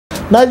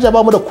Najeriya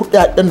ba mu da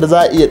kuɗaɗen da za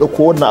a iya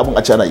ɗauko wannan abin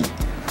a cana yi.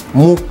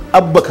 Mu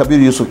Abba Kabir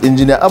Yusuf,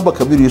 injiniya Abba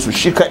Kabir Yusuf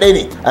shi kaɗai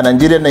ne a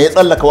Najeriya nan ya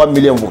tsallaka 1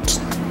 million votes.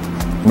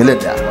 Miliyan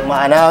ɗaya.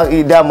 Ma'ana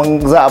daman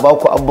za a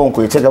baku abban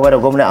ku ya ci gaba da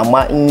gwamna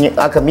amma in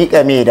aka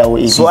miƙa me ya dawo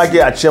APC. So ake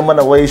a ce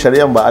mana wai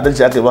shari'an ba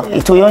adalci aka yi ba.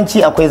 To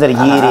yawanci akwai zargi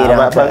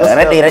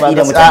raɗe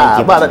da mutane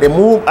ke ba raɗe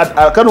mu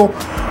a Kano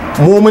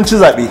mu mun ci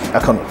zaɓe a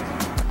Kano.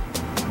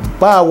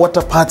 Ba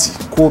wata party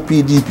ko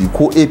PDP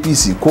ko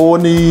APC ko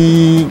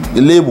wani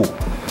Labour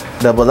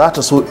da ba za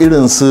ta so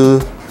irin su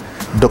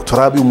Dr.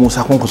 Rabiu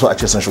Musa Kwankwaso a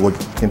ce sun shigo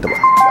kinta ba.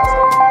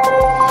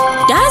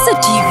 Daza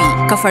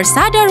TV, kafar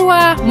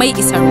sadarwa mai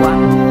isarwa.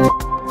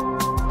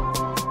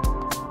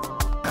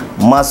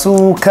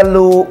 Masu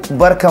kallo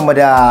barkamu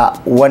da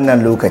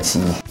wannan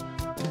lokaci.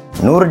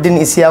 Nuruddin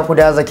Isiyaku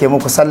Daza ke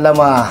muku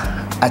sallama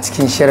a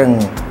cikin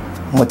shirin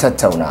mu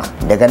tattauna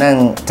daga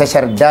nan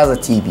tashar Daza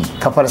TV,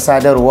 kafar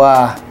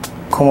sadarwa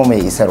kuma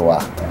mai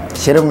isarwa.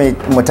 Shirin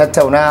mu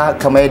tattauna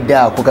kamar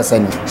yadda kuka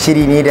sani,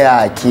 shiri ne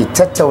da ke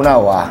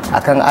tattaunawa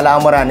akan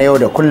al'amura na yau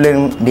da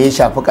kullum da ya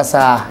shafi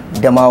ƙasa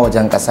da ma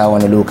wajen ƙasa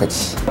wani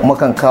lokaci.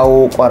 Mukan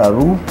kawo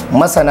ƙwararru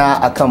masana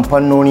akan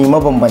fannoni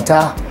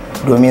mabambanta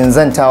domin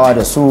zantawa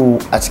da su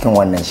a cikin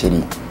wannan shiri,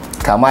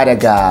 kama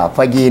daga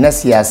fage na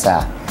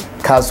siyasa,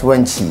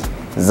 kasuwanci,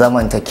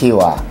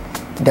 zamantakewa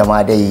da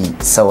ma dai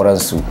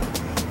sauransu.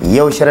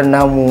 Yau shirin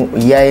namu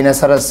ya yi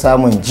nasarar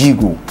samun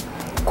jigo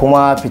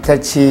kuma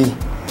fitacce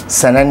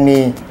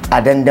sananne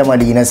a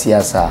dandamali na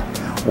siyasa,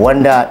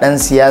 wanda ɗan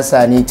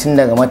siyasa ne tun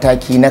daga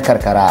mataki na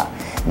karkara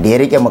da ya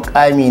rike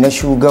mukami na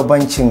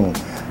shugabancin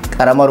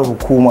ƙaramar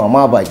hukuma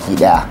ma baki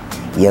ɗaya.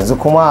 Yanzu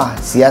kuma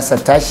siyasar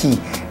tashi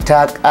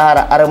ta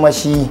ƙara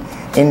armashi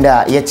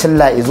inda ya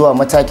cilla zuwa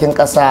matakin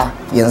ƙasa.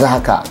 Yanzu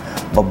haka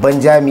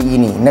babban jami'i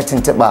ne na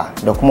tuntuɓa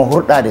da kuma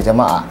hurɗa da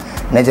jama'a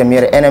na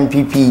jam'iyyar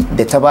NNPP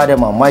da ta bada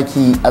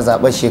mamaki a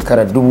zaɓen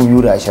shekarar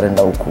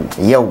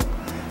 2023. Yau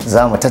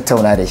za mu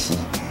tattauna da shi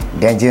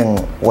don jin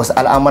wasu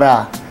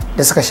al'amura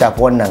da suka shafi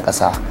wannan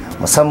ƙasa,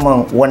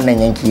 musamman wannan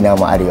yanki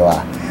namu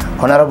arewa.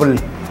 Honorable,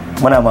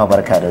 muna ma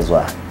barka da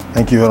zuwa.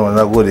 Thank you very much,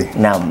 na gode.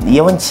 Na'am,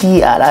 yawanci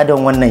a al'adar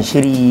wannan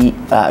shiri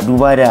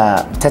duba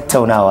da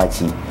tattaunawa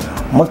ce,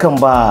 mukan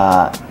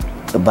ba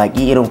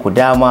baki irin ku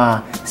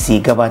dama su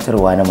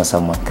gabatarwa na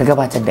musamman. Ka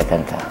gabatar da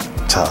kanka.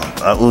 Ta,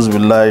 a'udhu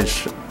billahi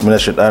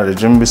minash shaitanir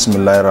rajim,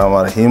 bismillahir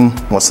rahmanir rahim,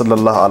 wa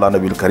sallallahu ala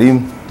nabiyil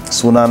karim.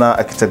 Sunana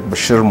Architect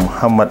Bashir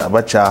Muhammad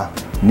Abacha,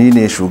 ni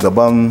ne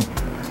shugaban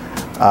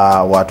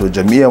wato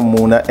jami'ar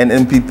mu na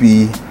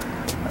NNPP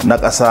na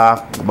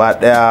ƙasa gaba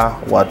ɗaya,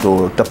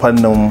 wato ta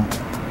fannin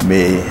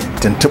mai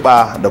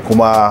tuntuɓa da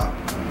kuma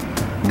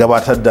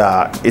gabatar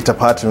da ita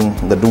fatin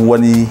ga duk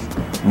wani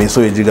mai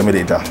so ya ji game da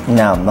ita.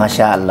 Na,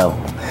 masha Allah.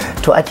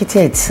 To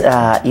architect,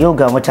 yau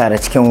ga mutane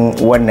cikin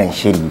wannan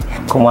shiri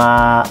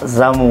kuma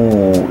za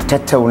mu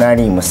tattauna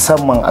ne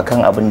musamman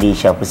akan abin da ya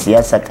shafi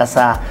siyasar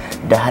ƙasa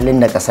da halin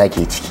da ƙasa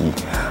ke ciki.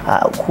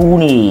 Ku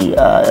ne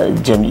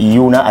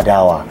jam'iyyu na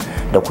adawa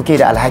da kuke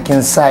da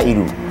alhakin sa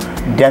ido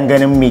don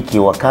ganin me ke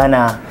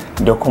wakana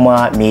da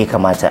kuma me ya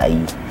kamata a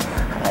yi.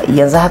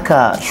 Yanzu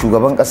haka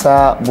shugaban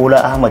ƙasa Bola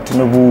Ahmad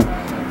Tinubu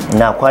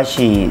na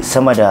kwashe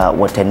sama da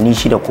watanni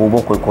 6 ko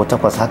 7 ko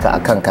 8 haka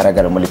akan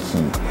karagar mulki.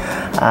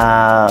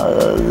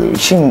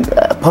 Shin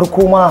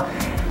farko ma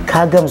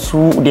ka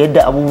gamsu da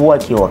yadda abubuwa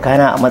ke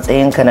wakana a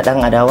matsayinka na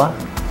ɗan adawa?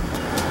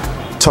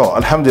 To,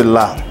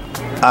 alhamdulillah,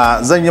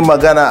 zan yi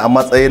magana a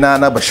matsayina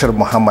na Bashir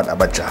Muhammad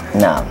Abacha.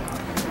 Na'am.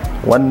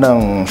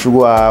 Wannan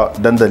shigowa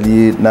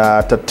dandali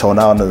na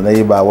tattaunawa da na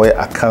yi ba wai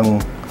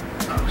akan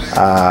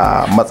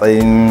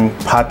matsayin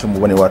fatinmu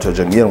bane, wato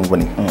jam'iyyarmu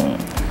bane.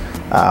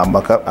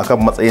 Akan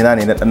matsayina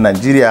ne na ɗan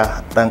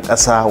Najeriya, ɗan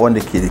ƙasa wanda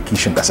ke da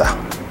kishin ƙasa.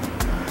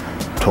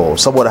 To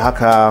saboda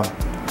haka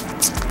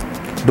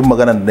duk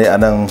maganar da a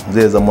nan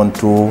zai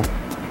zamanto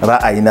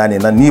ra'ayina ne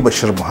na ni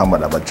Bashir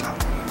Muhammad Abacha,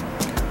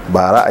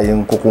 ba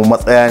ra'ayin ko kuma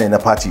matsaya ne na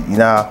fati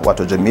ina,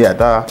 wato jam'iyya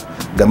ta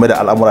game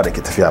da al'amura da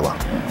ke tafiya ba.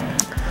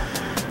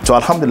 To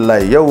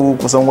alhamdulillah, yau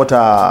kusan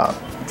wata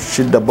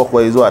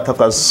 6-7 zuwa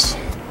 8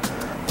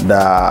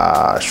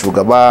 da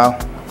shugaba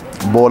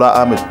Bola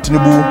Ahmed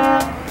Tinubu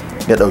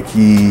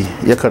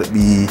ya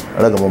karbi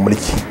ragaman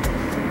mulki.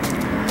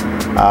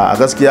 A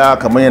gaskiya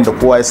kamar yadda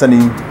kowa ya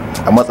sani,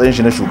 a matsayin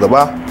shi na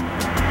shugaba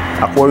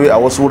akwai a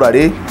wasu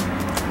wurare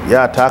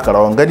ya taka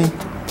rawan gani,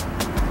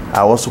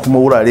 a wasu kuma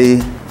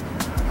wurare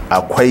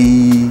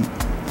akwai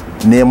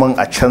neman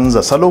a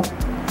canza salo,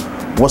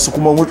 wasu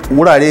kuma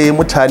wurare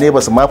mutane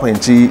ba su ma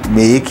fahimci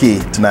me yake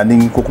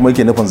tunanin ko kuma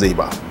yake nufin zai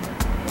ba.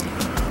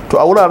 To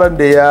a wuraren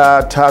da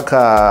ya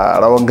taka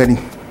rawan gani,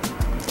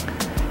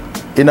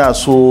 ina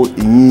so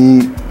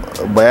in yi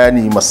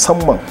bayani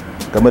musamman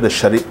game da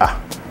shari'a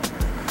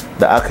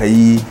da aka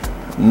yi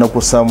na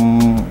kusan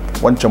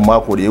wancan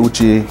mako da ya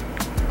wuce,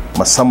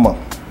 musamman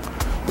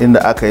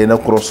inda aka yi na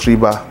Cross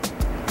River,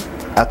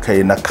 aka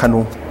yi na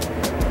Kano,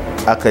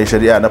 aka yi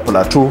shari'a na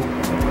Plateau,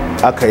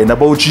 aka yi na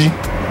Bauchi,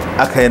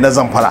 aka yi na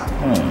Zamfara.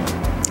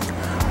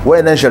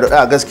 Wayannan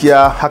shari'a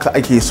gaskiya haka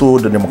ake so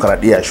da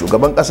demokradiyya.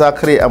 Shugaban kasa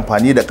kare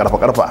amfani da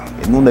karfa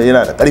ya nuna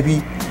yana da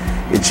karfi,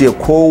 ya ce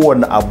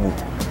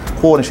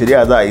kowane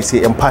shari'a za a yi sai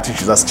 'yan fatin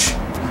shi za su ci.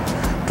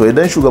 To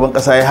idan shugaban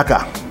kasa ya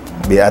haka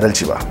bai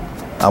adalci ba,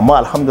 amma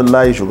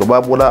alhamdulillah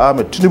shugaba Bola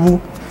Ahmed Tinubu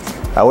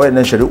a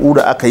wayannan shari'u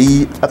da aka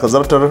yi aka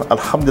zartar,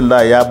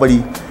 alhamdulillah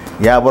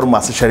ya bar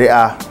masu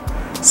shari'a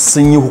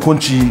sun yi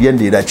hukunci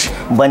yadda ya dace.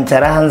 Ban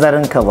tara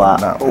hanzarinka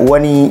ba,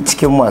 wani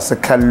cikin masu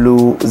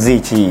kallo zai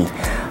ce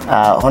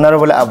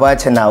honorable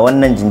Abacha na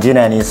wannan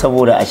jinjina ne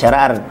saboda a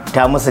shari'ar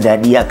ta musu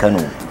daɗi a Kano.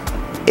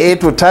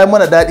 To ta yi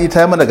mana daɗi,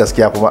 ta yi mana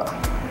gaskiya, kuma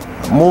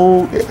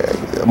mu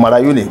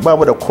marayu ne, ba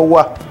mu da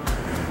kowa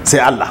sai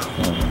Allah.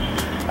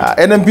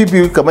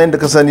 NNPP kamar yadda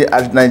ka sani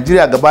a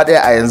Najeriya gaba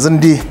ɗaya a yanzu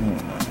dai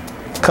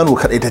Kano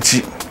kaɗai ta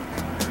ci,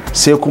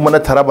 sai kuma na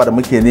Taraba da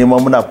muke nema,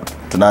 muna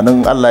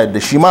tunanin Allah da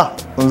shi ma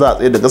in za a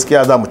tsaye da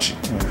gaskiya za mu ci.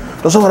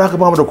 To saboda haka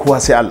ba mu da kowa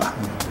sai Allah.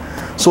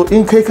 So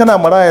in kai kana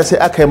maraya sai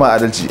aka yi ma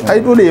adalci, ai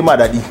dole ya ma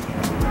daɗi.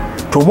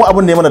 To mu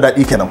abin da ya mana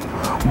daɗi kenan,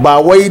 ba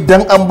wai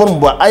dan an bar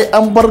ba, ai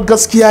an bar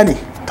gaskiya ne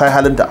ta yi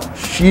halinta,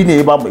 shi ne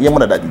ya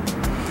mana daɗi.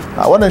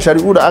 A wannan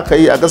shari'u da aka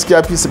yi a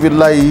gaskiya fi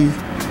sabilillahi,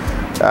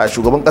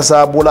 shugaban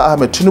ƙasa Bola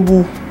Ahmed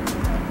Tinubu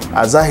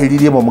a zahiri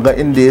dai ba mu ga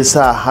inda ya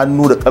sa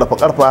hannu da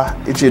karfa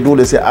ya ce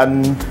dole sai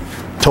an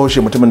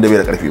taushe mutumin da bai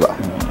da karfi ba.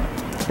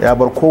 Ya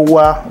bar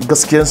kowa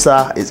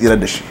gaskiyansa ya tsirar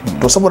da shi.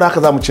 To saboda haka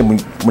za mu ce mun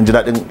ji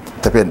daɗin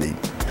tafiyar da yi.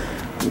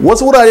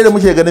 Wasu wurare da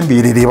muke ganin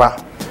bai daidai ba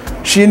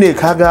shine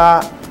kaga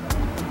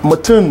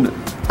mutum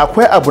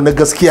akwai abu na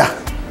gaskiya,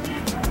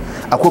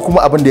 akwai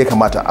kuma abin da ya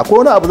kamata.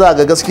 Akwai wani abu za a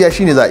ga gaskiya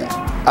shine za a yi,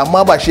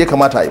 amma ba shi ya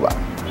kamata a yi ba.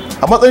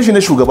 A matsayin shi na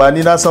shugaba,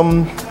 ni na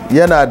san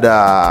yana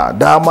da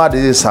dama da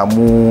zai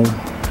samu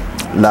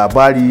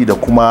labari da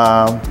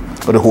kuma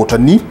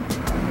rahotanni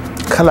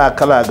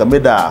kala-kala game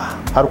da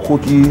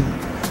harkoki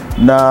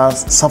na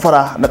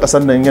safara na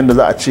ƙasar nan, yadda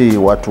za a ce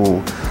wato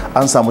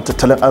an samu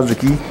tattalin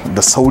arziki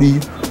da sauri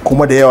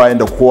kuma da yawa,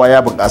 yadda kowa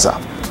ya bunƙasa.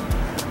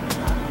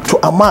 To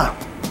amma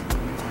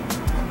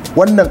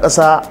wannan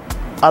ƙasa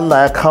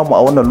Allah ya kawo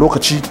a wannan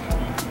lokaci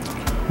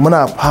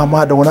muna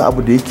fama da wani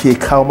abu da yake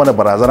kawo mana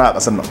barazana a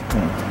ƙasar nan,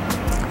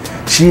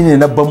 shine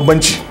na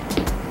bambanci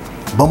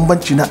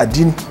na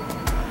addini,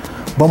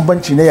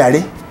 bambanci na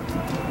yare,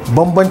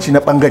 bambanci na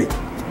ɓangare.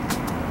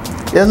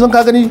 Yanzu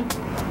ka gani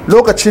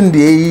lokacin da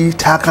ya yi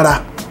takara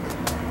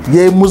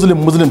ya yi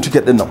muslim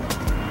ticket din nan,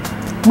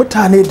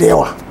 mutane da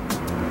yawa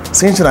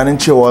sun yi tunanin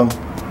cewa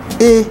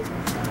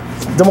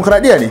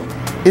demokradiyya ne,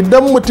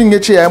 idan mutum ya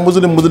ce ya yi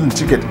muslim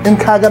ticket, in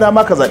ka ga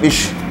dama ka zaɓe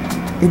shi,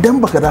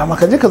 idan baka dama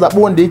ka je ka zaɓi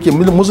wanda yake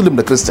muslim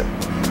da christian.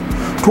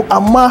 To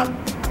amma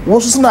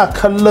wasu suna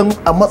kallon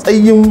a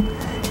matsayin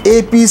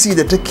APC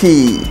da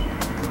take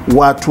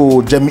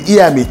wato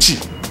jam'iyya mai ci,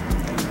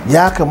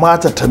 ya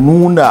kamata ta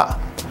nuna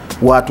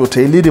wato ta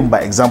yi leading by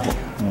example,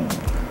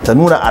 ta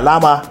nuna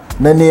alama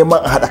na neman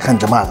a haɗa kan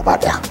jama'a gaba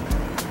ɗaya.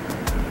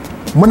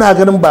 Muna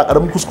ganin ba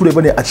ƙaramin kuskure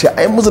bane a ce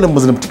ai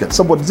muslim ticket,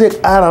 saboda zai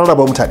ƙara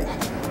rarraba mutane.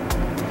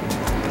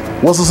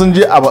 Wasu sun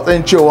je a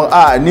matsayin cewa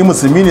a ni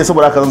musulmi ne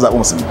saboda haka zan zaɓi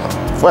musulmi.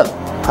 Well,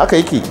 haka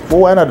yake,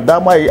 kowa yana da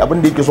dama yi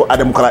abin da yake so a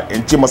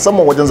demokradiyance,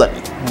 musamman wajen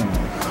zaɓe.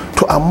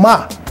 To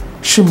amma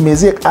shin me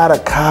zai ƙara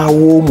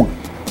kawo mu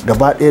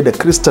gaba ɗaya da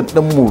kristan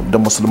ɗinmu da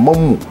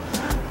musulmanmu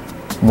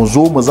mu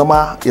zo mu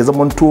zama ya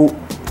zamanto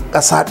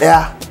ƙasa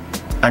ɗaya,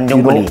 an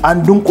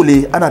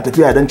dunkule ana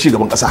tafiya don ci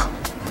gaban ƙasa.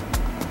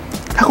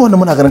 Haka wanda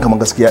muna ganin kamar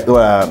gaskiya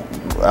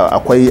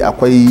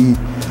akwai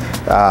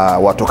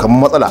wato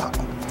kamar matsala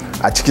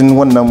a cikin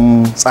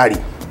wannan tsari.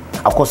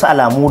 Akwai su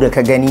alamu da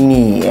ka gani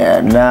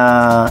ne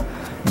na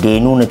da ya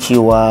nuna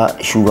cewa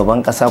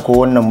shugaban kasa ko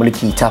wannan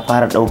mulki ta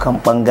fara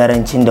daukan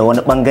bangarancin da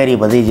wani bangare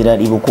ba zai ji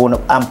daɗi ba, ko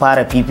an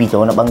fara fifita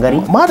wani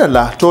bangare?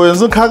 Madalla, to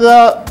yanzu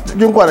kaga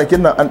cikin kwanakin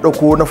nan an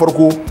ɗauko na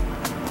farko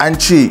an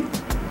ce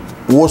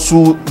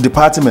wasu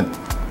department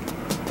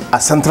a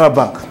central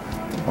bank,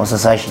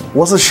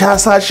 wasu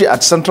sashi a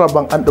central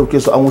bank an ɗauke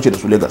su an wuce da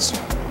su Lagos.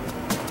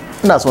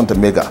 Ina son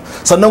tambaye ka,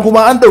 sannan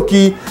kuma an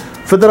ɗauki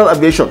federal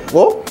aviation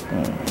ko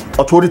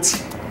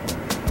authority,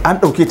 an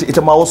ɗauke ta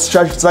ita ma wasu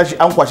sashi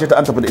an kwashe ta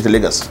an tafi da ita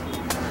Lagos.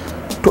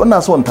 To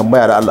ina so in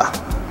tambaya da Allah,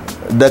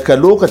 daga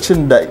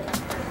lokacin da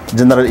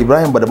General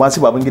Ibrahim Badamasi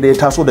Babangida ya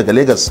taso daga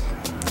Lagos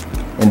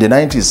in the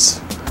 90s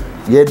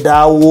ya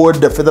dawo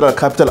da federal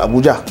capital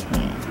Abuja,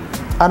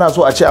 ana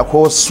so a ce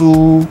akwai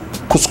wasu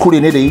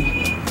kuskure ne da yi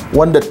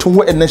wanda tun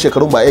waɗannan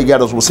shekarun ba a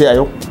gyara su sai a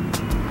yau?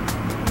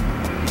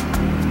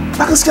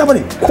 Ba gaskiya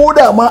bane. Ko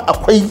da ma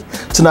akwai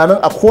tunanin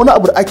akwai wani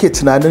abu da ake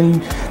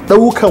tunanin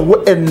daukan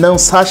waɗannan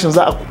sashen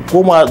za a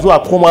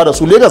koma da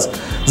su Lagos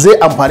zai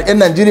amfani 'yan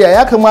Najeriya,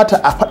 ya kamata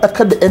a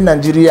faɗakar da 'yan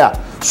Najeriya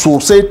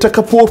sosai ta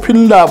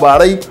kafofin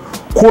labarai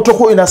ko ta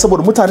ko'ina,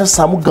 saboda mutane su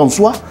samu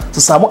gamsuwa,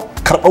 su samu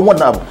karɓan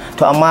wannan abu.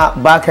 To amma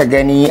baka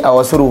gani a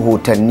wasu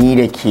rahotanni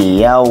da ke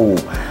yawo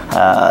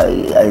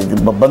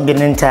babban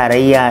birnin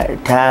tarayya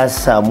ta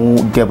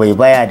samu da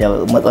baibaya da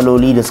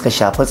matsaloli da suka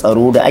shafi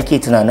tsaro da ake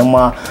tunanin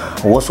ma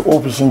wasu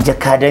ofishin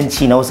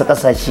jakadanci na wasu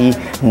kasashe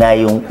na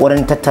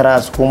yunkurin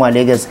tattara su koma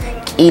Lagos.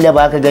 Kila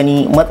baka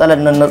gani matsalar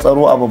nan na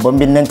tsaro a babban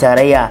birnin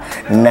tarayya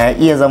na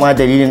iya zama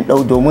dalilin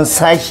domin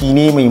sashi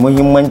ne mai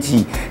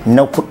muhimmanci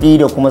na kuɗi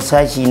da kuma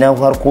sashi na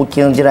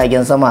harkokin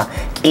jiragen sama,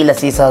 kila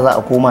sai sa za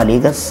a koma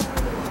Lagos.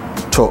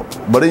 To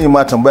bari yi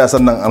ma tambaya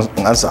sannan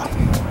in ansa.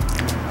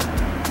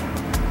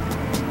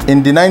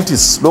 In the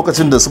 90s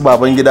lokacin da su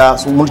baban gida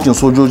su mulkin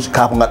sojoji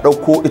kafin a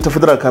ɗauko ita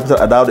federal capital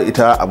a dawo da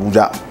ita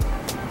Abuja,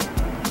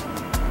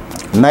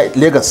 na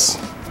Lagos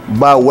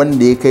ba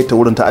wanda ya kai ta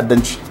wurin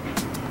ta'addanci,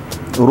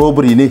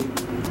 robbery ne,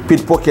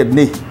 pickpocket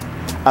ne,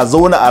 a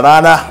zauna a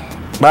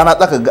rana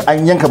tsaka ga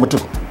an yanka mutum.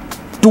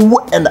 Duk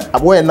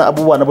wayannan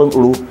abubuwa na ban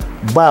tsoro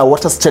ba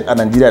wata state a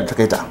Najeriya da ta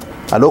kai ta.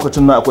 A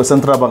lokacin nan akwai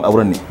central bank a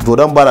wurin ne,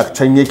 Jordan Barak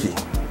can yake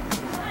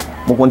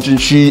makwancin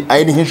shi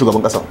ainihin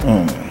shugaban kasa.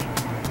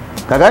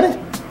 Ka gane?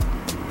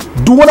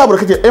 Duk wani abu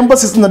da kake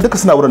embassies nan duka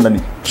suna wurin nan ne.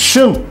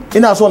 Shin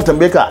ina so in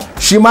tambaye ka,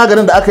 shi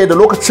maganin da aka yi da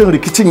lokacin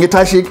rikicin ya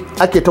tashi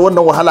ake ta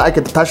wannan wahala,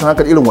 ake ta tashin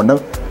hankali irin wannan,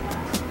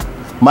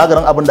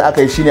 maganin abin da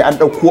aka yi shine an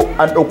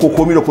dauko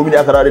komi da komi da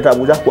aka rada ta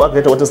Abuja ko aka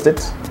yi ta wata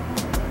state?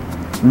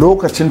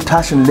 Lokacin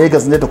tashin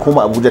Lagos ne ta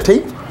koma Abuja ta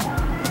yi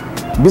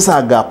bisa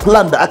ga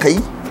plan da aka yi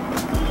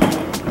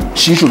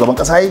shi shugaban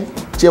kasa yi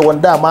cewa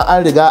dama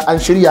an riga an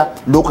shirya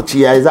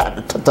lokaci yayi za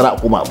a tattara a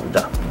koma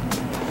Abuja.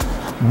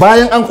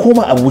 Bayan an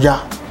koma Abuja,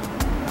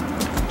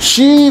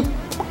 shi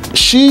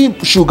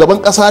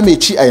shugaban kasa mai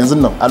ci a yanzu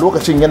nan a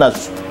lokacin yana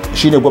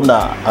shine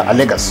gwamna a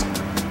Lagos.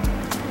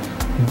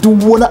 Duk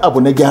wani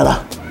abu na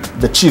gyara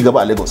da ci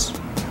gaba a Lagos,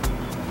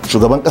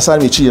 shugaban kasa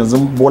mai ci yanzu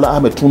Bola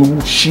Ahmed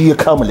Tinubu shi ya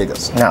kama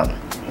Lagos.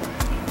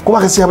 Kuma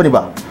ka siya bane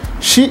ba,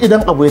 shi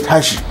idan abu ya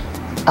tashi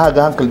aka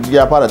ga hankali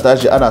ya fara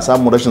tashi, ana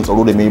samun rashin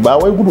tsaro da mai ba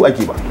wai gudu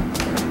ake ba,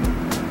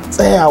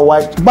 tsayawa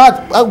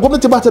ba.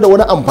 Gwamnati ba ta da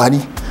wani amfani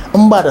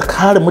in ba da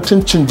kare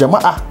mutuncin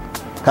jama'a,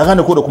 ka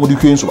gane, ko da kuma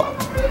dukiyoyinsu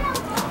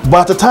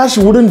ba ta tashi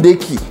wurin da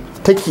yake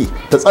take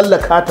ta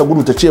tsallaka ta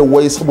gudu ta ce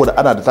wai saboda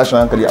ana da tashin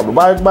hankali abu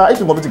ba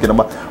aikin gwamnati kenan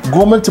ba.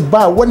 Gwamnati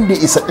ba wanda ya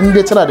isa in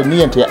dai tana da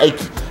niyyar ta ya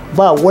aiki,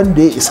 ba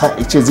wanda ya isa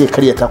ya ce zai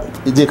karya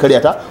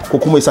ta ko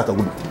kuma ya sa ta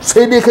gudu,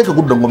 sai dai kai ka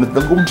gudu don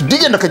gwamnati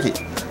duk yadda kake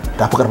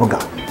tafi karfin ka.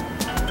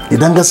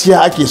 Idan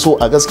gaskiya ake so,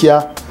 a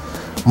gaskiya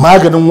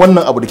maganin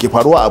wannan abu da ke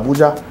faruwa a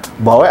Abuja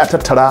ba wai a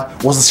tattara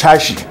wasu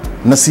shashi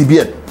na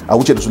CBN a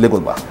wuce da su Lagos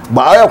ba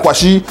a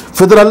kwashi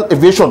Federal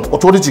Aviation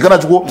Authority kana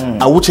jigo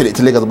a wuce da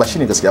ita Lagos ba,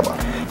 shine gaskiya ba.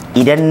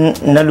 Idan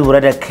na lura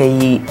da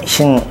kai,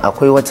 shin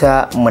akwai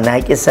wata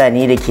munakisa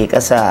ne da ke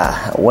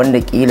ƙasa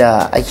wanda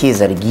kila ake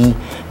zargi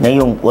na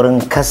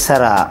yunkurin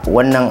kassara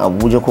wannan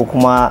Abuja ko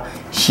kuma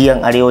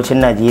shiyan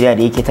arewacin Najeriya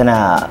da yake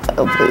tana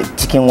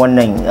cikin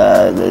wannan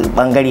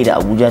bangare da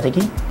Abuja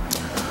take?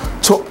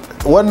 To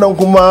wannan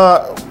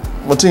kuma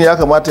mutum ya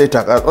kamata ya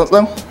taka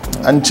tsantsan.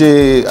 An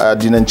ce a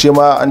dinance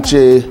ma an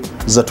ce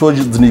zato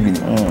zunubi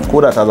ne,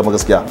 ko da ta zama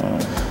gaskiya.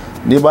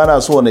 Ni ba na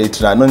so na yi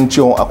tunanin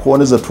cewa akwai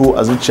wani zato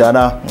a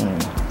zuciyana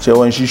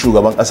cewa shi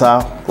shugaban kasa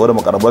ko da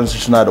makaraban su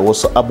suna da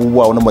wasu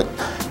abubuwa wani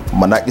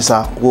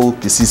manakisa ko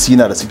kisisi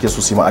na da suke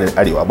so su yi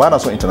arewa. Ba na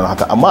so in tunanin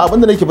haka, amma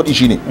abin da nake faɗi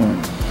shine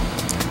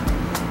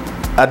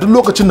a duk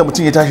lokacin da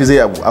mutum ya tashi zai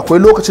abu, akwai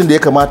lokacin da ya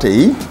kamata ya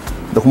yi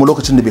da kuma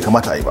lokacin da bai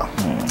kamata a yi ba.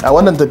 A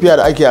wannan tafiya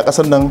da ake a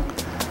ƙasar nan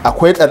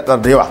akwai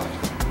ɗarɗar da yawa,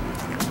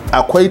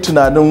 akwai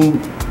tunanin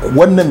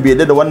wannan bai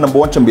da wannan ba,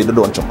 wancan bai da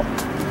wancan ba.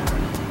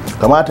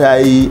 Kamata ya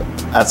yi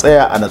a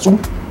tsaya a natsu,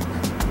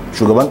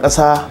 shugaban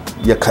ƙasa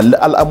ya kalli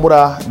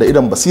al'amura da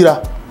idan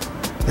basira,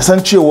 ya san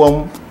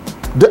cewa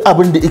duk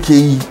abin da yake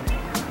yi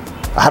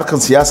a harkar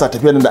siyasa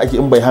tafiyar da ake,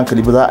 in bai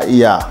hankali ba za a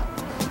iya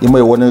yi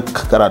mai wani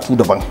karatu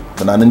daban,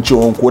 tunanin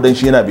cewa ko dan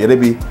shi yana bai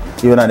rabe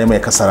yana neman ya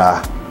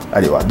kasara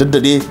arewa. Duk da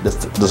dai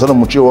da sanin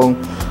mu cewa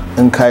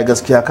in ka yi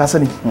gaskiya ka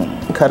sani,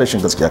 in ka rashin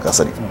gaskiya ka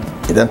sani,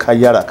 idan ka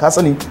gyara ka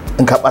sani,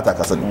 in ka bata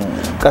ka sani.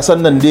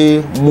 Kasan nan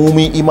dai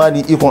mumin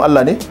imani ikon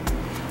Allah ne,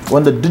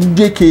 wanda duk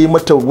da yake yi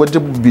mata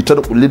wajen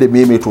bitar kulli da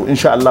maimaito,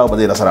 insha Allah ba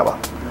zai nasara ba.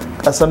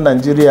 Kasar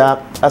Najeriya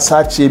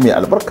ƙasa ce mai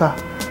albarka,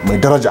 mai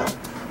daraja,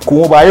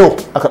 kuma ba yau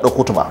aka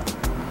ɗauko ta ba.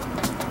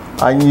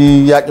 An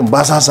yi yakin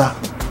basasa,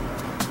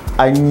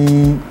 an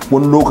yi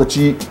wani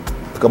lokaci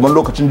kamar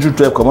lokacin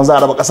G12 kamar za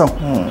a raba ƙasan.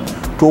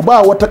 To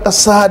ba wata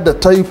ƙasa da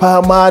ta yi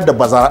fama da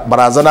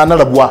barazana na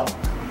rabuwa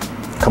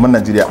kamar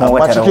Najeriya,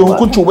 amma cikin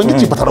hukuncin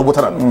ubangiji ba ta rabu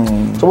tana.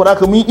 Saboda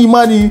haka mun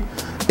imani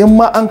in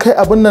ma an kai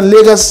abin nan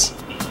Lagos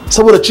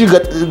saboda ci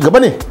gaba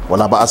ne,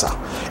 wala ba asa.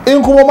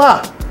 In kuma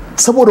ma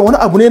saboda wani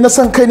abu ne na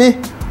san kai ne,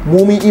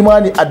 mu mun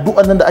imani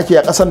addu'an nan da ake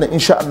a ƙasar nan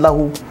insha Allah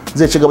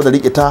zai ci gaba da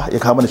riƙe ta ya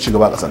kawo mana ci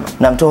gaba a ƙasar nan.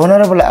 Na to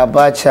honorable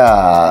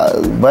Abacha,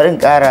 barin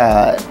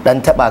ƙara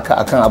dan taba ka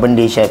akan abin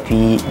da ya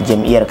shafi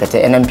jam'iyyar ka ta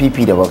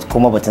NNPP da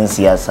kuma batun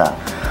siyasa.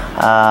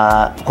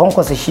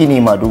 Kwankwasa shine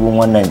madugun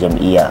wannan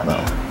jam'iyya,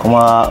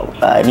 kuma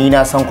ni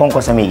na san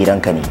Kwankwasa mai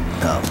gidanka ne,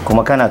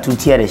 kuma kana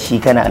tutiya da shi,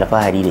 kana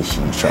alfahari da shi,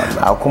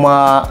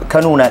 kuma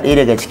Kano na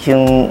ɗaya daga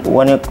cikin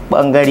wani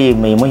bangare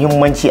mai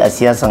muhimmanci a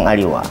siyasan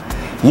arewa.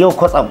 Yau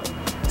kwatsam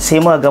sai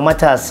ma ga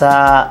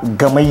matasa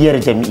gamayyar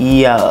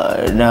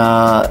jam'iyya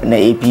na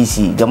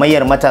APC,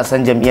 gamayyar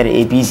matasan jam'iyyar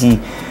APC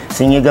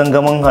sun yi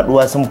gangamin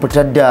haduwa, sun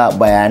fitar da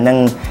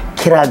bayanan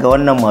kira ga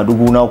wannan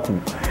madugu naku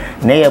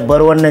na ya bar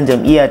wannan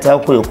jam'iyya ta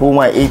ku ya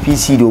koma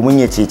APC domin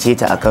ya cece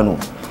ta a Kano,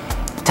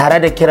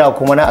 tare da kira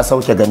kuma na a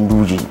sauke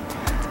Ganduje.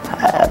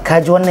 Ka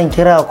ji wannan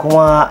kira,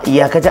 kuma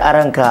ya kaji a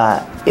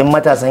ranka in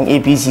matasan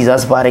APC za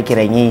su fara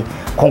kiranye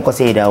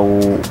Kwankwasa ya dawo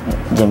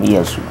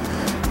jam'iyyarsu?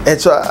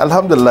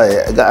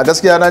 Alhamdulillah, a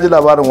gaskiya na ji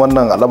labarin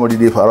wannan al'amari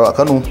da ya faru a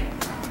Kano,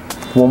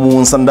 kuma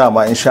mun san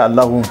dama insha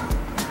Allah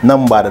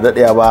nan ba da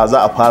daɗaya ba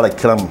za a fara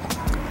kiran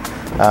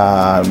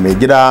mai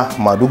gida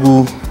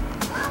madugu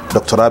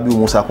Dr. Rabiu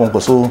Musa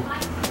Kwankwaso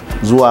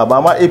zuwa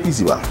ba ma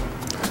APC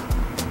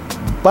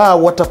ba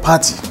wata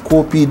party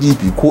ko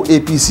PDP ko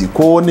APC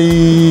ko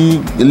wani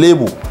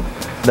lebo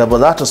da ba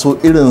za ta so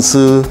irin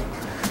su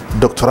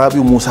Dr.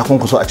 Rabiu Musa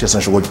Kwankwaso a ce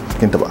sun shigo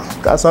cikinta ba.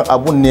 Ka san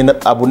abu ne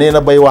na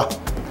baiwa.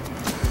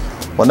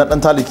 Wannan dan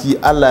taliki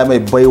Allah ya mai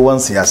baiwan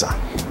siyasa,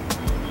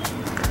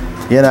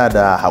 yana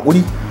da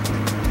haƙuri,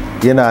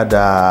 yana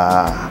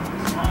da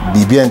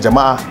bibiyan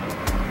jama'a,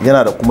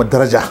 yana da kuma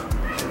daraja,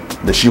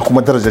 da shi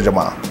kuma daraja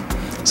jama'a.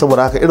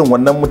 Saboda haka irin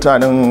wannan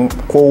mutanen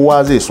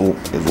kowa zai so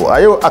ya zo.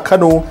 A yau a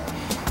Kano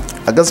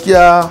a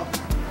gaskiya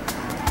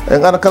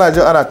in ana kana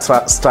jin ana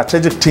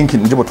strategic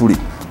thinking, in ji bature,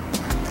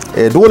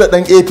 dole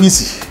dan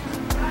APC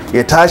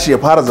ya tashi ya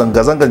fara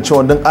zanga-zangan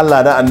cewa din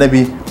Allah da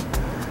annabi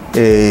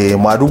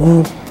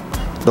madugu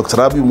Dr.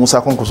 Rabiu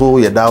Musa Kwankwaso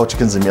ya dawo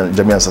cikin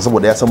jami'ansa,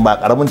 saboda ya san ba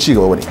karamin ci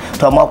gaba bane.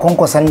 To amma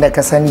Kwankwason da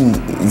ka sani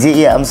zai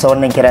iya amsa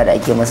wannan kira da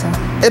ake masa?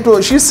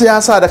 To shi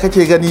siyasa da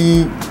kake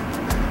gani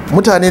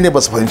mutane ne ba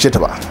su fahimce ta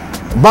ba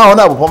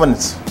wani abu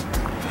permanent.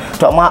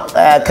 To amma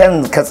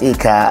kan katse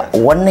ka,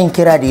 wannan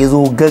kira da ya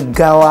zo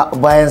gaggawa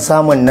bayan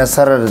samun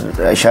nasarar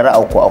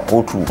shari'a ku a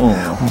kotu,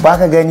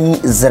 baka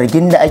gani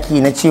zargin da ake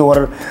na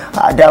cewar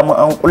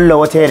dama an kulla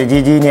wata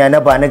yarjejeniya na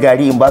ba na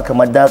gari in baka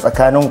madda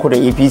tsakanin ku da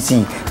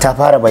APC ta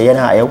fara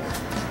bayyana a yau?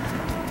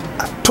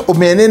 To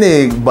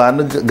menene ba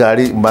na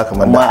gari in baka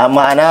madda?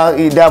 Ma'ana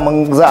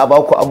daman za a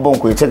baku abban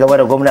ku ya ci gaba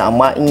da gwamna,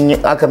 amma in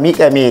aka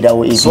mika me ya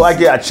dawo APC. So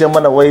ake a ce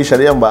mana wai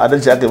shari'an ba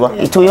adalci ake ba?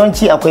 To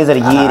yawanci akwai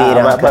zargi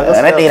irin haka,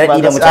 raɗe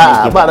da mutane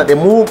ke ba raɗe.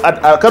 Mu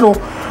a Kano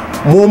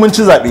mun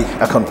ci zaɓe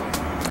a Kano.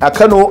 A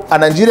Kano a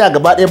Najeriya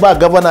gaba ɗaya ba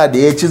gabana da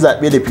ya ci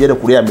zaɓe da fiye da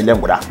kuri'a miliyan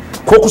guda,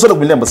 ko kusa da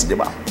miliyan ba su je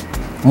ba.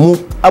 Mu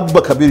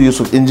Abba Kabir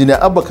Yusuf, injiniya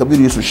Abba Kabir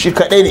Yusuf shi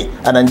kaɗai ne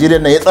a Najeriya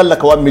na ya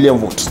tsallaka 1 million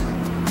votes,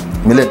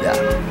 miliyan ɗaya.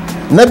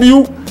 Na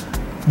biyu,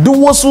 duk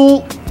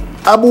wasu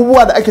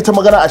abubuwa da ake ta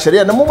magana a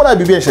shari'a nan, muna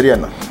bibiyan shari'a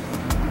nan.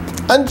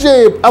 An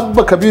ce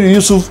Abba Kabir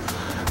Yusuf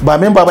ba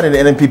memba bane da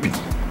NNPP.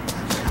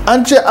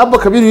 An ce Abba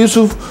Kabir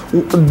Yusuf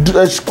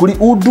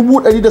kuri'u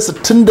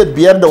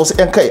 165 da wasu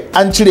 'yan kai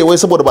an cire wai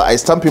saboda ba a yi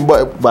stamping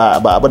ba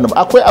abin da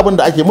ba. Akwai abin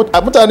da ake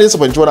mutane su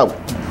fahimci wani abu.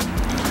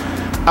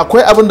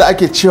 Akwai abin da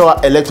ake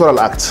cewa Electoral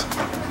Act,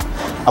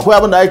 akwai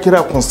abin da ake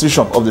kira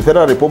Constitution of the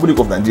Federal Republic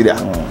of Nigeria,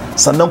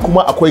 sannan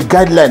kuma akwai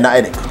guideline na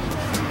INEC.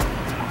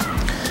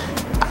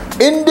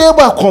 In dai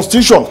ba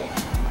constitution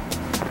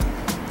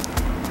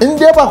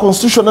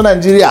na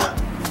Nigeria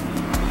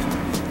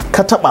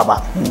ka taba ba,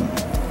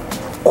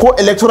 ko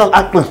electoral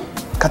act din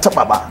ka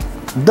taba ba,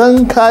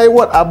 dan kai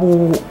wat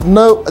abu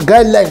na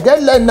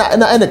guideline na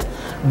INEC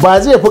ba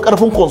zai fi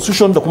karfin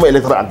constitution da kuma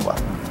electoral act ba.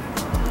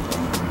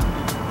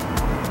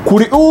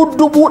 Kuri'u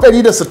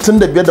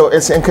 165 da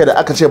wasu 'yan kai da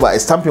aka ce ba a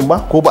stamping ba,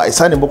 ko ba a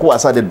signing ba, ko ba a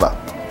sadid ba,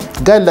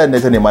 guideline ne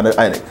ta nema na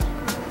INEC,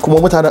 kuma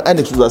mutanen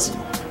INEC su za su yi.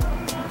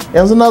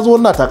 Yanzu na zo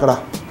na takara,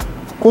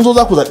 kun zo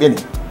za ku zaɓe ni,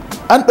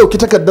 an ɗauki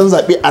takardar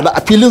zaɓe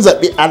a filin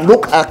zaɓe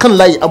a kan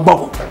layi an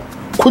baku,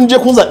 kun je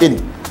kun zaɓe ni.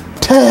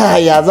 Ta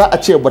yaya za a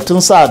ce batun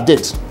sa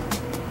date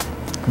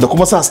da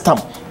kuma sa stamp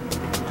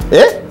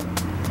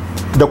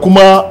da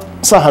kuma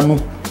sa hannu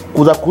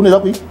ku ne za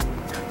ku yi?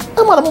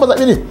 Ai malamin ba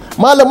zaɓe ne,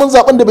 malamin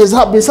zaɓen da bai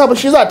sa ba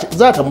shi za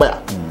a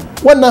tambaya.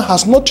 Wannan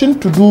has nothing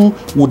to do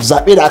with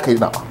zaɓe da aka yi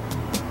nawa.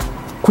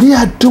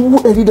 Kuriya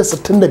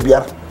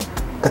 165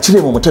 ka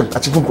cire mu mutum a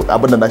cikin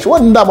abin da nashi,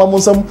 wannan dama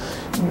mun san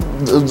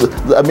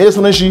me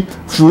sunan shi,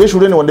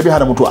 shure ne wanda bai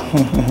hana mutuwa.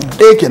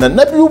 Ɗaya kenan.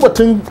 Na biyu,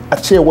 batun a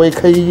ce wai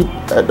kai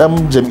dan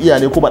jam'iyya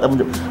ne ko ba dan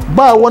jam'iyya,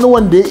 ba wani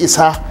wanda ya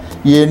isa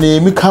ya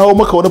nemi kawo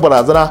maka wani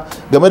barazana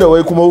game da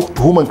wai kuma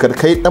tuhuman ka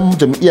kai dan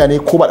jam'iyya ne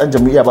ko ba dan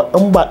jam'iyya ba,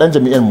 in ba dan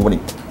jam'iyyar mu ne.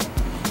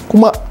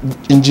 Kuma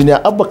injiniya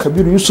Abba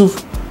Kabir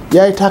Yusuf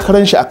ya yi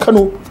takarar shi a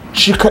Kano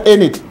shi kaɗai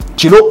ne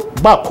cilo,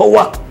 ba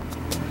kowa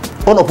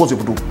on opposite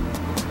fito.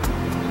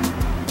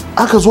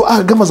 Aka zo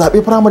aka gama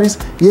zaɓe primaries,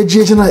 ya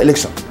je general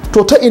election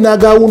to ta ina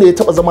gawu ne ya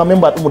taba zama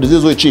memba ɗinmu da zai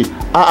zo ya ce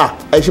a'a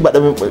ai shi ba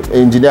dan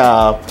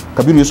injiniya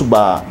Kabiru Yusuf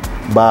ba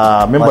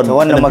memba. Wato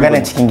wannan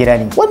magana cikin gida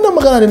ne. Wannan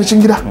magana ne na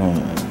cikin gida.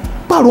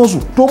 Ba ruwansu.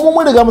 To mu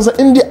mun riga mun san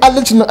in dai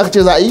adalcin nan aka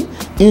ce za a yi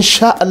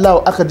insha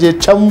Allah aka je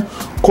can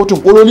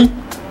kotun kololi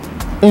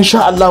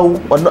insha Allah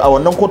a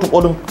wannan kotun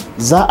kolin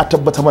za a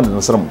tabbatar mana da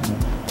nasarar mu.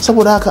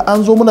 Saboda haka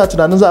an zo muna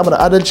tunanin za a mana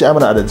adalci a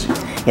mana adalci.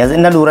 Yanzu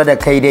na lura da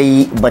kai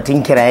dai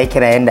batun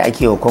kiraye-kirayen da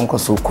ake wa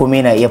kwankwaso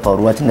komai na iya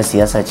faruwa tun da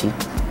siyasa ce.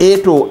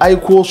 To ai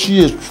ko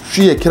shi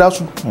ya kira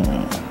su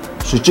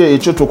su ce ya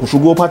ce to ku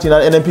shigo party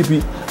na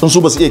NNPP in su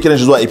ba su iya kiran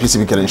shi zuwa APC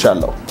bi kiran insha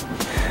Allah.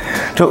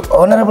 To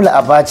honorable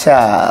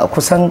Abacha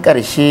kusan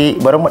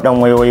karshe bari mu dan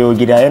wayo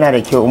gida yana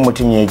da kyau in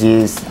mutum ya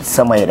je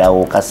sama ya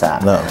dawo kasa.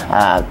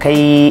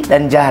 Kai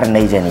dan jihar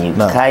Niger ne,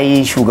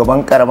 kai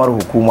shugaban karamar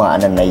hukuma a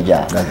nan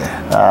Niger.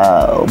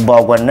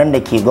 Bagwannan da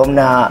ke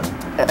gwamna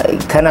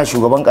kana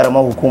shugaban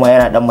karamar hukuma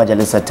yana dan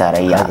majalisar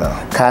tarayya,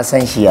 ka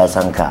san shi ya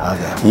san ka,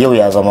 yau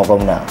ya zama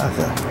gwamna.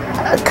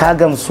 Ka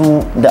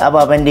gamsu da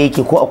ababen da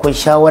yake ko akwai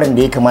shawaran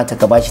da ya kamata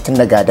ka bashi tun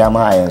daga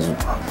dama a yanzu?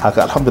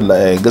 Haka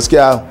alhamdulillah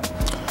gaskiya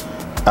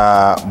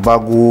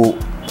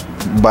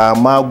ba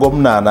ma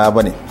gwamna na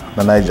bane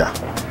na Niger,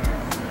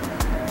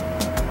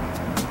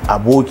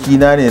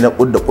 abokina ne na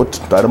kud da kud,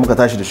 tare muka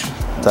tashi da shi,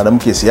 tare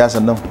muke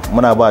siyasan nan,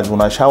 muna ba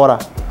juna shawara.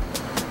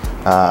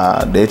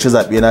 Da ya ci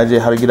zaɓe na je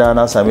har gida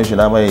na same shi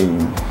na mai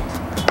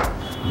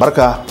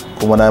barka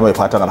kuma na mai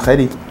fatan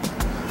alkhairi.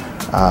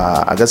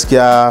 A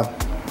gaskiya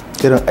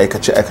irin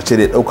aikace-aikace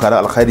da ya ɗauka na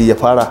alkhairi ya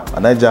fara a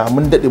Niger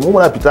mun daɗe mu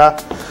muna fita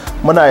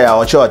muna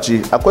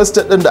yawace-wace. Akwai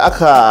state ɗin da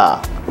aka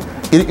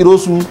ƙirƙiro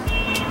su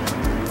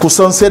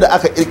kusan sai da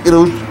aka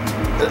ƙirƙiro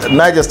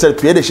Niger state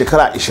fiye da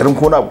shekara 20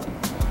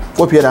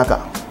 ko fiye da haka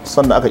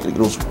sannan aka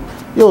ƙirƙiro su.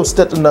 Yau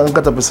state ɗin nan in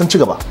ka tafi sun ci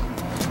gaba.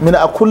 Mina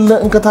a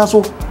kullum in ka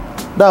taso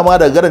dama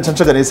daga garin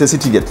can ne sai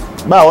city gate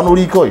ba wani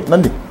wuri kawai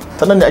nan ne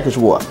ta nan ne ake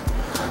shigowa.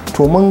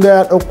 To mun ga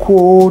ya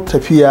ɗauko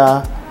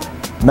tafiya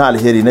na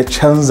alheri na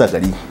canza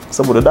gari,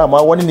 saboda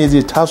dama wani ne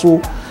zai taso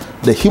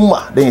da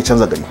himma don ya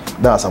canza gari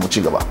don a samu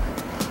ci gaba.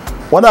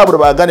 Wani abu da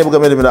ba a gane ba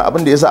game da mina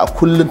abin da yasa a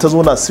kullum ta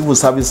zo na civil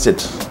service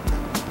state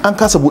an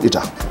kasa buɗe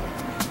ta.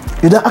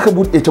 Idan aka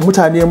buɗe ta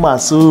mutane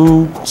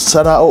masu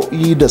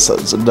sana'o'i da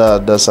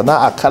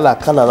sana'a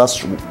kala-kala za su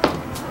shigo,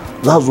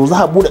 za su zo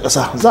za a buɗe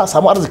ƙasa, za a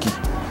samu arziki.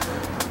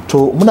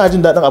 To muna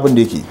jin daɗin abin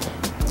da yake.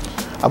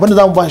 Abin da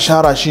za mu ba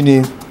shara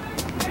shine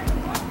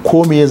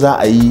ko me za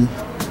a yi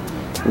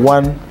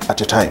one at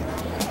a time.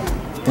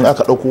 In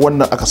aka ɗauko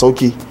wannan aka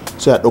sauke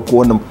sai a ɗauko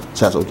wannan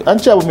sai a sauke. An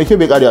ce abu mai kyau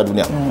bai ƙare a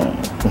duniya.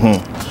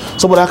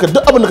 Saboda haka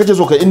duk abin da kace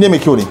so kai in ne mai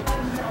kyau ne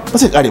ba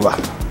sai ƙare ba.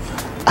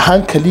 A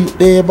hankali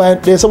ɗaya bayan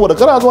ɗaya, saboda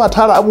kana zuwa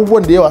tara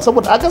abubuwan da yawa,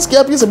 saboda a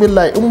gaskiya fi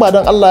sabilillahi in ba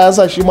dan Allah ya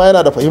sa shi ma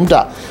yana da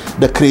fahimta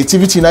da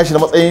creativity nashi na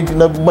matsayin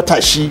na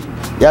matashi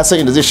ya san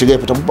inda zai shiga ya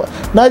fita.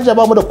 Na ji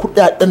ba mu da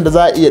kuɗaɗen da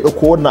za a iya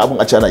ɗauko wannan abun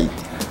a ci ana yi.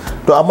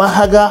 To amma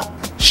haga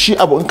shi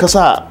abu in ka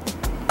sa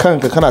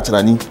kanka kana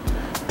tunani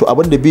to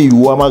abin da bai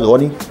yiwuwa ma ga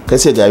wani kai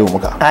sai ga yiwu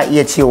maka. A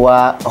iya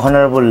cewa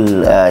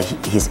honorable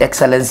his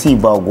excellency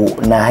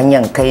Bago na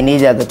hanyar kai ne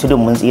ga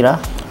tudun mun tsira?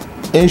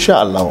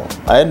 Insha Allah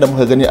a yanda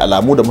muka gani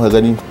alamu da muka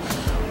gani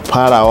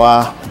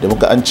farawa da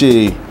muka an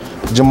ce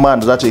jimma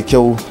da za ta yi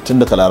kyau tun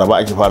daga Laraba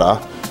ake farawa,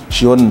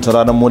 shi wannan ta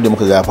ranar mu da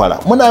muka ga ya fara.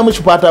 Muna yi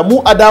mishi fata, mu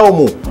adawa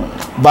mu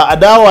ba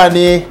adawa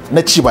ne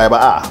na ci baya ba,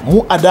 a'a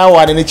mu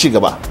adawa ne na ci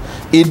gaba.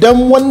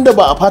 Idan wanda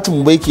ba a fatin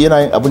mu ba yake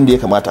yana yin abin da ya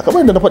kamata,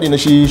 kamar yadda na faɗi na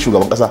shi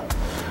shugaban ƙasa,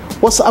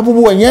 wasu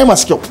abubuwan yayi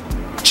masu kyau,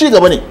 ci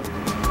gaba ne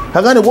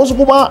ka gane, wasu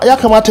kuma ya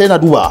kamata yana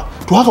duba.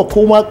 To haka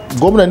kuma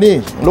gwamna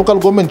ne, local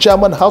government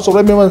chairman, house of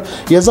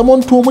representatives, ya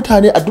zamanto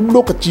mutane a duk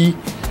lokaci.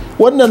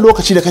 Wannan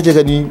lokaci da kake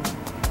gani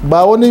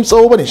ba wani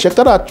tsawo bane,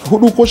 shekara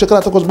 4 ko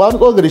shekara 8 ba wani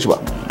tsawo gare shi ba.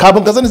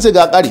 Kafin ka sani sai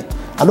ga kare,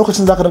 a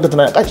lokacin zaka dinga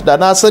tunani kashi da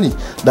na sani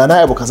da na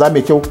abu kaza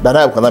mai kyau, da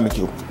na abu kaza mai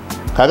kyau.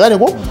 Ka gane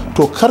ko?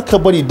 To kar ka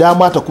bari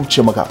dama ta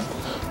kubce maka.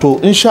 To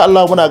insha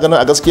Allah muna ganin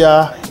a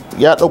gaskiya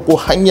ya dauko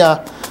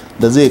hanya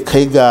da zai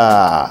kai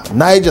ga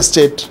Niger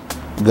state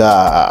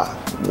ga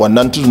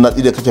wannan tudun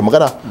natsi da kake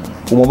magana,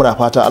 kuma muna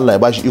fata Allah ya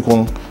bashi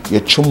ikon ya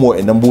cimmo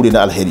wa'annan buri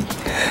na alheri.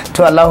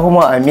 To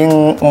Allahumma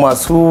amin.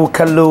 Masu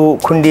kallo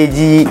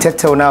kundeji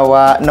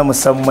tattaunawa na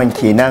musamman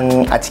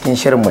kenan a cikin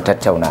shirin mu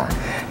tattauna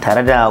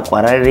tare da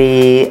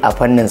kwararre a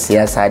fannin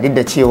siyasa, duk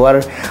da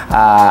cewar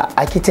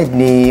architect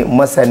ne,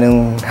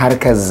 masanin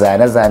harkar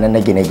zane-zane na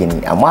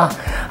gine-gine, amma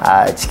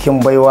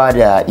cikin baiwa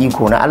da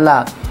iko na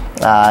Allah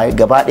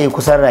gaba ɗaya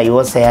kusan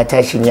rayuwarsa ya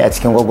tashi ne a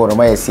cikin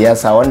gwagwarmayar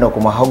siyasa, wanda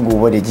kuma har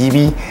gobe da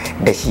jibi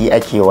da shi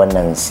ake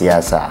wannan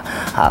siyasa.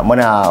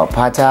 Muna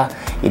fata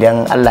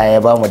idan Allah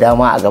ya ba mu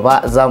dama a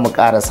gaba za mu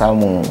ƙara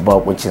samun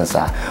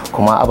bakuncinsa,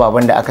 kuma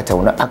ababen da aka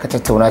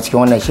tattauna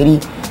cikin wannan shiri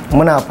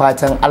muna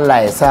fatan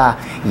Allah ya sa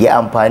ya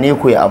amfane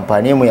ku, ya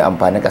amfane mu, ya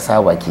amfani ƙasa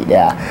baki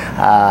ɗaya.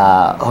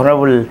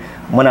 Honorable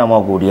muna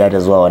ma godiya da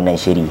zuwa wannan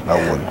shiri.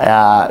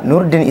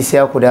 Nuruddin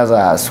Isiyaku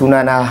Daza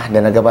sunana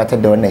da na gabatar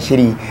da wannan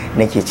shiri,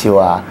 nake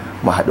cewa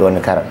mu haɗu wani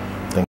karan.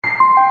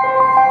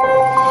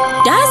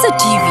 Daza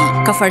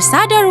TV, kafar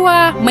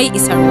sadarwa mai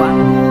isarwa.